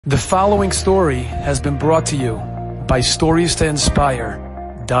The following story has been brought to you by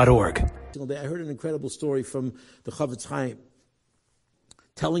StoriesToInspire.org. I heard an incredible story from the Chofetz Chaim,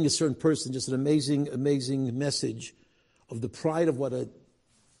 telling a certain person just an amazing message of the pride of what a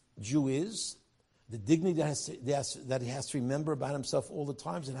Jew is, the dignity that he has to remember about himself all the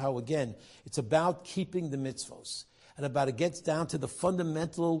times, and how, again, it's about keeping the mitzvos, and about it gets down to the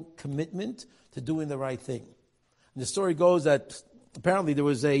fundamental commitment to doing the right thing. And the story goes that apparently there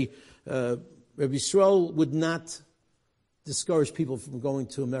was Rabbi Yisrael would not discourage people from going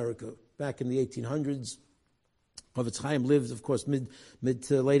to America. Back in the 1800s, Chofetz Chaim lived, of course, mid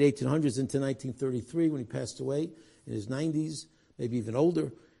to late 1800s into 1933 when he passed away in his 90s, maybe even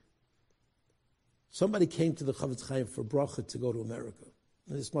older. Somebody came to the Chofetz Chaim for bracha to go to America.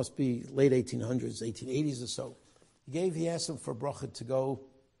 And this must be late 1800s, 1880s or so. He asked him for bracha to go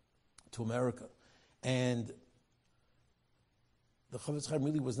to America. And the Chofetz Chaim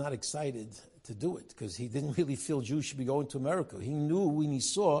really was not excited to do it because he didn't really feel Jews should be going to America. He knew when he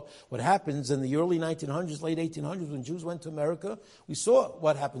saw what happens in the early 1900s, late 1800s, when Jews went to America, we saw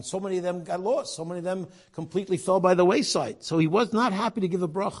what happened. So many of them got lost. So many of them completely fell by the wayside. So he was not happy to give a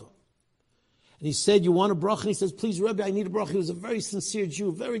bracha. And he said, "You want a bracha?" And he says, "Please, Rebbe, I need a bracha." He was a very sincere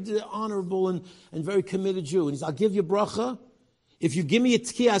Jew, very honorable and very committed Jew. And he said, "I'll give you a bracha if you give me a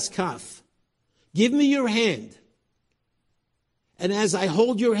tkiyas kaf. Give me your hand. And as I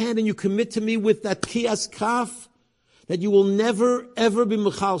hold your hand and you commit to me with that tkiyas kaf, that you will never, ever be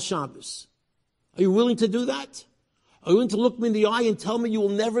Mechal Shabbos. Are you willing to do that? Are you willing to look me in the eye and tell me you will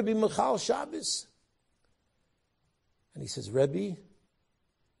never be Mechal Shabbos?" And he says, "Rebbe,"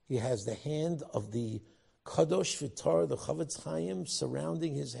 he has the hand of the Kadosh V'Torah, the Chofetz Chaim,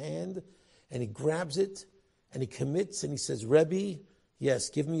 surrounding his hand, and he grabs it, and he commits, and he says, "Rebbe, yes,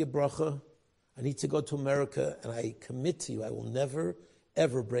 give me a bracha. I need to go to America, and I commit to you, I will never,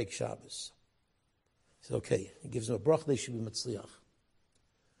 ever break Shabbos." He said, okay. He gives him a bracha, they should be Matzliach.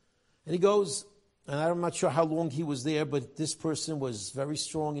 And he goes, and I'm not sure how long he was there, but this person was very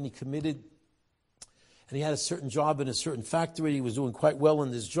strong, and he committed. And he had a certain job in a certain factory. He was doing quite well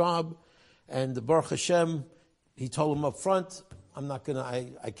in this job. And the Baruch Hashem, he told him up front,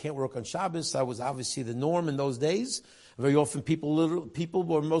 I can't work on Shabbos. That was obviously the norm in those days. Very often people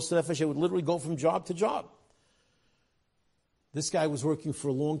or most of the nefesh would literally go from job to job. This guy was working for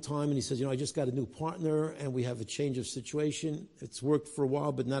a long time, and he says, I just got a new partner, and we have a change of situation. It's worked for a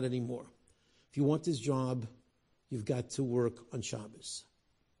while, but not anymore. If you want this job, you've got to work on Shabbos.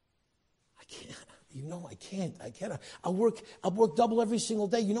 I can't. I can't. I'll work double every single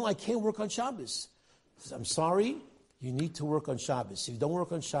day. I can't work on Shabbos. He says, I'm sorry, you need to work on Shabbos. If you don't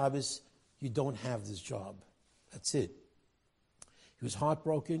work on Shabbos, you don't have this job. That's it. He was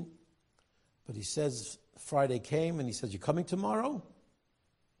heartbroken, but he says, Friday came, and he says, "You coming tomorrow?"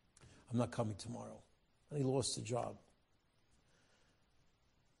 "I'm not coming tomorrow." And he lost the job.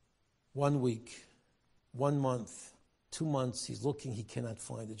 1 week, 1 month, 2 months, he's looking, he cannot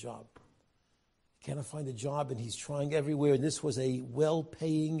find a job. He cannot find a job, and he's trying everywhere, and this was a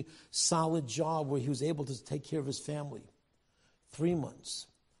well-paying, solid job where he was able to take care of his family. 3 months,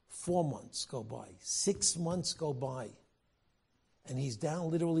 4 months go by, 6 months go by. And he's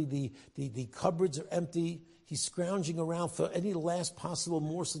down, literally, the cupboards are empty. He's scrounging around for any last possible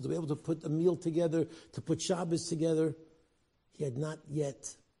morsel to be able to put a meal together, to put Shabbos together. He had not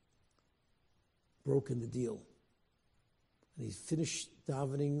yet broken the deal. And he finished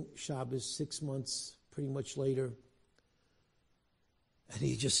davening Shabbos 6 months, pretty much later. And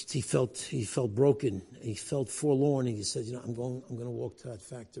he felt broken. He felt forlorn. And he said, I'm going to walk to that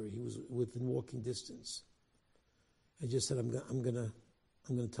factory. He was within walking distance. I just said, I'm going to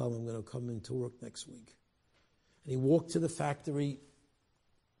tell him I'm going to come into work next week. And he walked to the factory,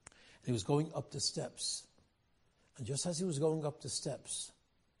 and he was going up the steps. And just as he was going up the steps,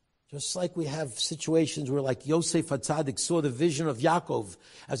 just like we have situations where, like Yosef HaTzadik saw the vision of Yaakov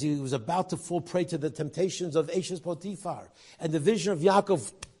as he was about to fall prey to the temptations of Eshes Potiphar, and the vision of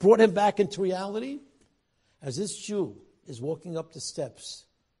Yaakov brought him back into reality, as this Jew is walking up the steps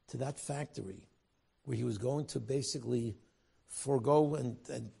to that factory, where he was going to basically forego and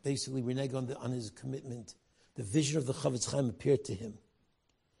basically renege on his commitment, the vision of the Chofetz Chaim appeared to him.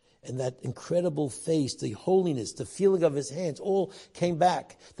 And that incredible face, the holiness, the feeling of his hands, all came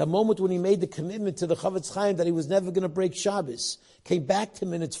back. The moment when he made the commitment to the Chofetz Chaim that he was never going to break Shabbos came back to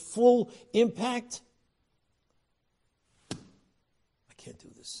him in its full impact. I can't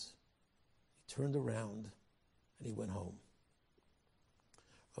do this. He turned around and he went home.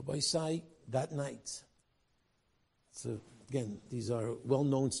 Rabbi Isai, that night, so again, these are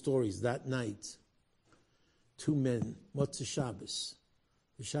well-known stories. That night, 2 men, Motzei Shabbos,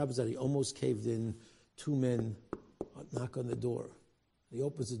 The Shabbat that he almost caved in, two men knock on the door. He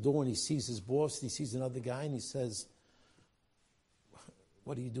opens the door and he sees his boss, and he sees another guy, and he says,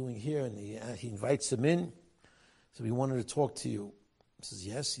 "What are you doing here?" And he invites him in. So he wanted to talk to you. He says,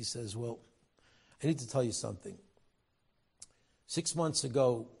 "Yes." He says, "Well, I need to tell you something. 6 months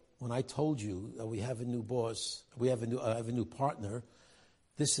ago, when I told you that we have a new boss, I have a new partner,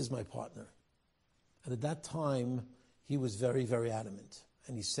 this is my partner." And at that time, he was very, very adamant.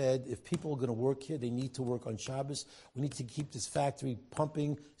 And he said, if people are going to work here, they need to work on Shabbos. We need to keep this factory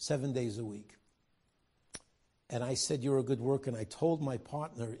pumping 7 days a week. And I said, "You're a good worker." And I told my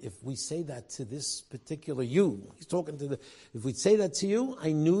partner, if we say that to this particular you, he's talking to if we say that to you,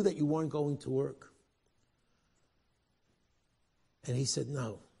 I knew that you weren't going to work. And he said,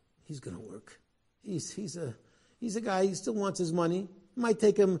 "No, he's going to work. He's a guy, he still wants his money. It might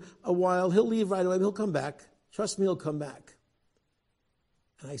take him a while. He'll leave right away, but he'll come back. Trust me, he'll come back."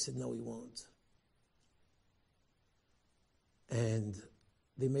 And I said, "No, he won't." And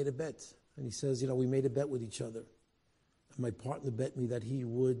they made a bet. And he says, we made a bet with each other. And my partner bet me that you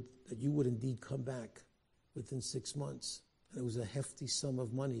would indeed come back within 6 months. And it was a hefty sum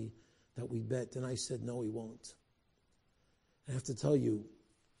of money that we bet. And I said, "No, he won't." I have to tell you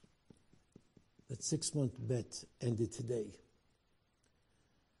that 6-month bet ended today.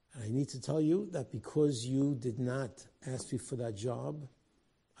 And I need to tell you that because you did not ask me for that job,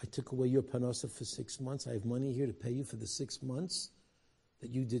 I took away your parnasa for 6 months. I have money here to pay you for the 6 months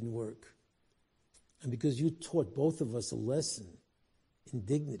that you didn't work. And because you taught both of us a lesson in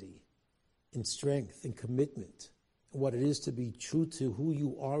dignity, in strength, in commitment, and what it is to be true to who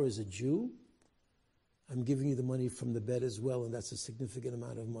you are as a Jew, I'm giving you the money from the bet as well, and that's a significant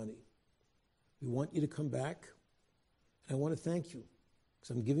amount of money. We want you to come back, and I want to thank you,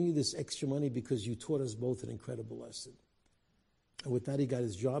 because I'm giving you this extra money because you taught us both an incredible lesson. And with that, he got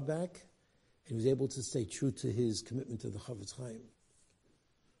his job back, and he was able to stay true to his commitment to the Chavetz Chaim.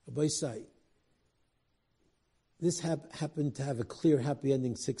 Rabbi Say, this happened to have a clear, happy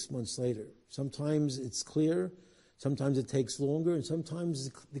ending 6 months later. Sometimes it's clear, sometimes it takes longer, and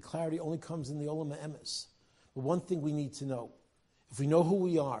sometimes the clarity only comes in the Olam HaEmes. But one thing we need to know, if we know who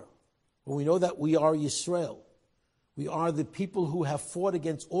we are, when we know that we are Yisrael, we are the people who have fought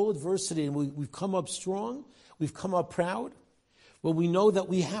against all adversity, and we've come up strong, we've come up proud. Well, we know that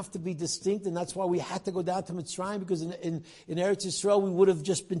we have to be distinct, and that's why we had to go down to Mitzrayim, because in Eretz Yisrael we would have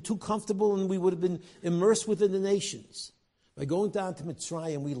just been too comfortable and we would have been immersed within the nations. By going down to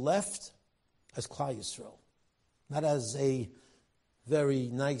Mitzrayim, we left as Klal Yisrael, not as a very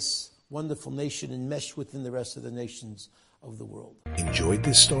nice, wonderful nation enmeshed within the rest of the nations of the world. Enjoyed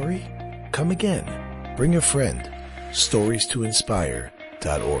this story? Come again. Bring a friend.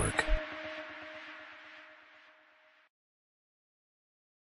 StoriesToInspire.org